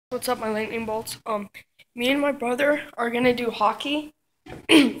What's up, my lightning bolts? Me and my brother are gonna do hockey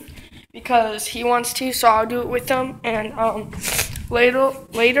because he wants to, so I'll do it with him. And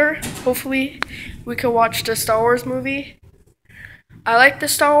later, hopefully, we can watch the Star Wars movie. I like the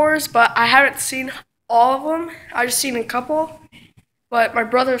Star Wars, but I haven't seen all of them. I just seen a couple. But my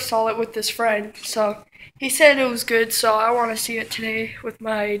brother saw it with his friend, so he said it was good. So I want to see it today with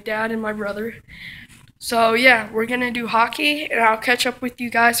my dad and my brother. So yeah, we're gonna do hockey, and I'll catch up with you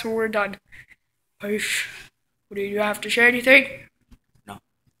guys when we're done. Peace. Do you have to share anything? No.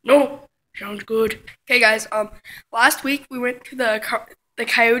 No. Sounds good. Okay, guys. Last week we went to the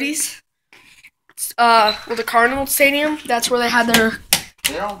Coyotes. The Cardinal Stadium. That's where they had their.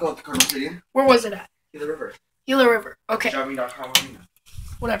 They don't go to the Cardinal Stadium. Where was it at? Gila River. Gila River. Okay. Driving.com.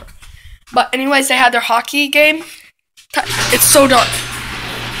 Whatever. But anyways, they had their hockey game. It's so dark.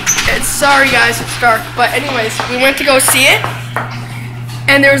 Sorry guys, it's dark. But anyways, we went to go see it,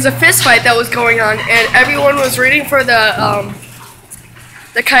 and there was a fist fight that was going on, and everyone was rooting for the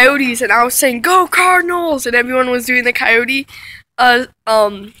Coyotes, and I was saying "Go Cardinals!" and everyone was doing the Coyote howl,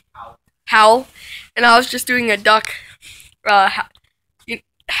 and I was just doing a duck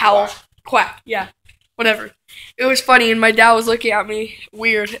howl, quack, yeah, whatever. It was funny, and my dad was looking at me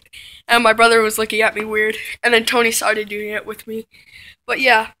weird, and my brother was looking at me weird, and then Tony started doing it with me. But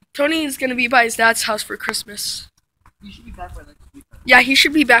yeah, Tony is gonna be by his dad's house for Christmas. You should be back by next week. Yeah, he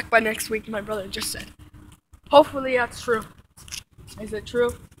should be back by next week, my brother just said. Hopefully that's true. Is it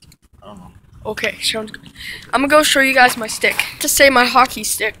true? I don't know. Okay, sounds good. I'm gonna go show you guys my stick. To say my hockey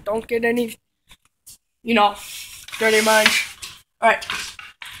stick, don't get any, dirty minds. Alright,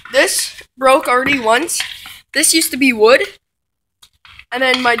 this broke already once. This used to be wood, and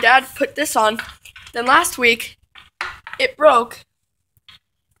then my dad put this on. Then last week, it broke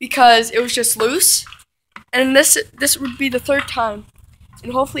because it was just loose, and this would be the third time,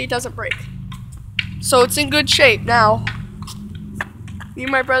 and hopefully it doesn't break. So it's in good shape now. Me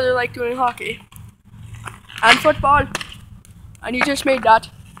and my brother like doing hockey and football, and you just made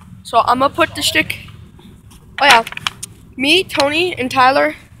that. So I'm gonna put the stick. Oh yeah, me, Tony, and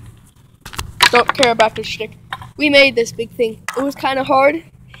Tyler don't care about the stick. We made this big thing. It was kind of hard. It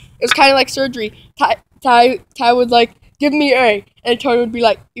was kind of like surgery. Ty would like, give me A, and Tony would be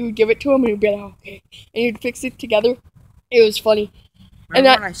like, you would give it to him, and he'd be like, okay, and you'd fix it together. It was funny. Remember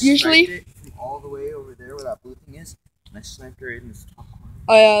and when I usually it from all the way over there where that blue thing is, and I sniped her in this top corner.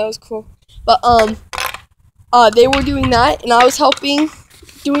 Oh yeah, that was cool. But they were doing that, and I was helping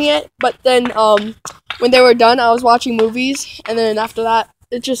doing it. But then when they were done, I was watching movies, and then after that,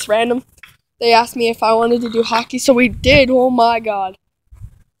 it's just random. They asked me if I wanted to do hockey, so we did. Oh my god,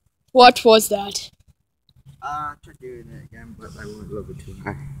 what was that? I tried doing it again, but I went a little bit too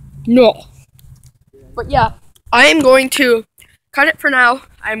high. No. But yeah, I am going to cut it for now.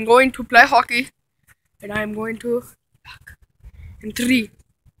 I am going to play hockey, and I am going to back in 3,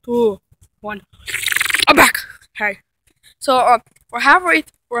 2, 1. I'm back. Hey. So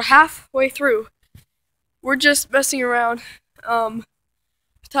we're halfway through. We're just messing around.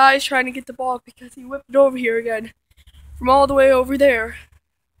 Ty's trying to get the ball because he whipped it over here again from all the way over there.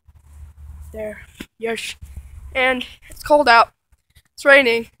 There. Yes. And it's cold out. It's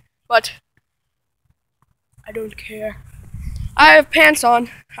raining, but I don't care. I have pants on.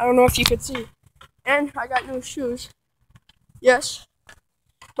 I don't know if you could see. And I got new shoes. Yes.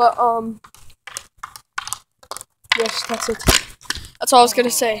 But yes, that's it. That's all I was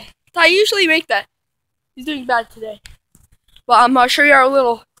gonna say. I usually make that. He's doing bad today. But I'm gonna show you our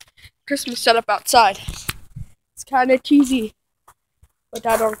little Christmas setup outside. It's kinda cheesy, but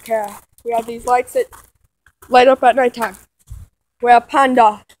I don't care. We have these lights that light up at nighttime. We have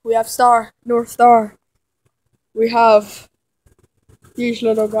Panda. We have North Star. We have these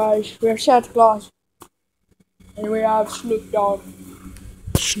little guys. We have Santa Claus. And we have Snoop Dogg.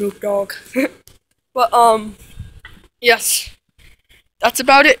 Snoop Dogg. But, yes. That's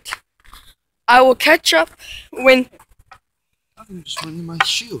about it. I will catch up when... I'm just running my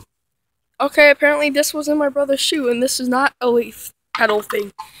shoe. Okay, apparently this was in my brother's shoe, and this is not a leaf pedal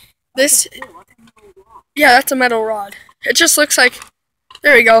thing. This... Yeah, that's a metal rod. It just looks like...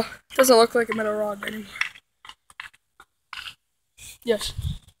 There we go. It doesn't look like a metal rod anymore. Yes.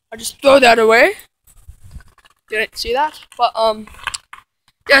 I'll just throw that away. Didn't see that. But,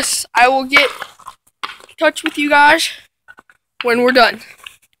 yes, I will get in touch with you guys when we're done.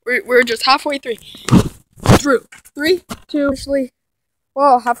 We're just halfway through. 3, 2, actually.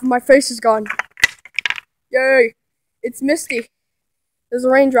 Wow, half of my face is gone. Yay. It's misty. There's a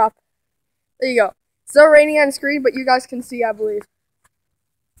raindrop. There you go. It's still raining on the screen, but you guys can see, I believe.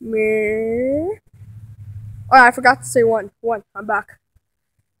 Meh. Oh, I forgot to say one. I'm back.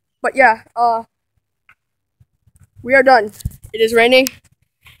 But yeah, we are done. It is raining.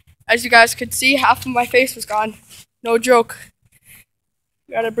 As you guys could see, half of my face was gone. No joke.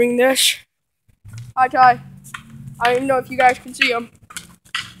 Gotta bring this. Hi, Ty. I don't even know if you guys can see him.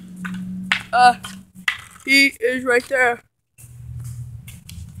 He is right there.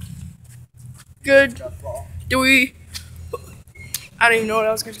 Good. I don't even know what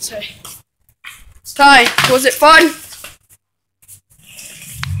I was gonna say. Ty, was it fun?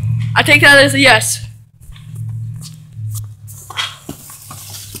 I take that as a yes.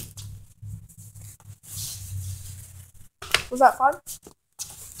 Was that fun?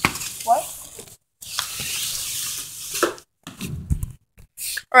 What?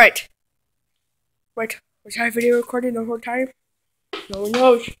 Alright. Wait, was I video recording the whole time? No one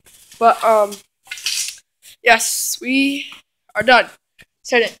knows. But, yes, we are done.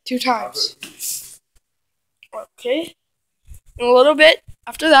 Said it 2 times. Okay. In a little bit,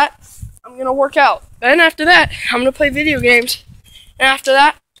 after that, I'm gonna work out. Then after that, I'm gonna play video games. And after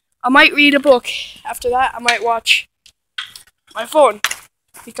that, I might read a book. After that, I might watch my phone.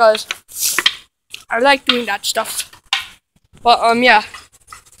 Because I like doing that stuff. But, yeah.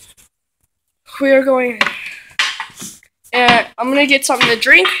 We are going, and I'm gonna get something to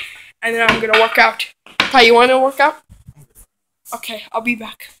drink, and then I'm gonna work out. Ty, you wanna work out? Okay, I'll be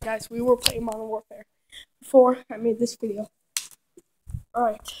back. Guys, we were playing Modern Warfare before I made this video.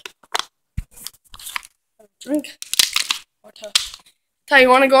 Alright. Drink. Ty, you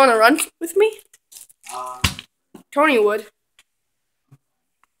wanna go on a run with me? Tony would.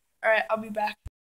 Alright, I'll be back.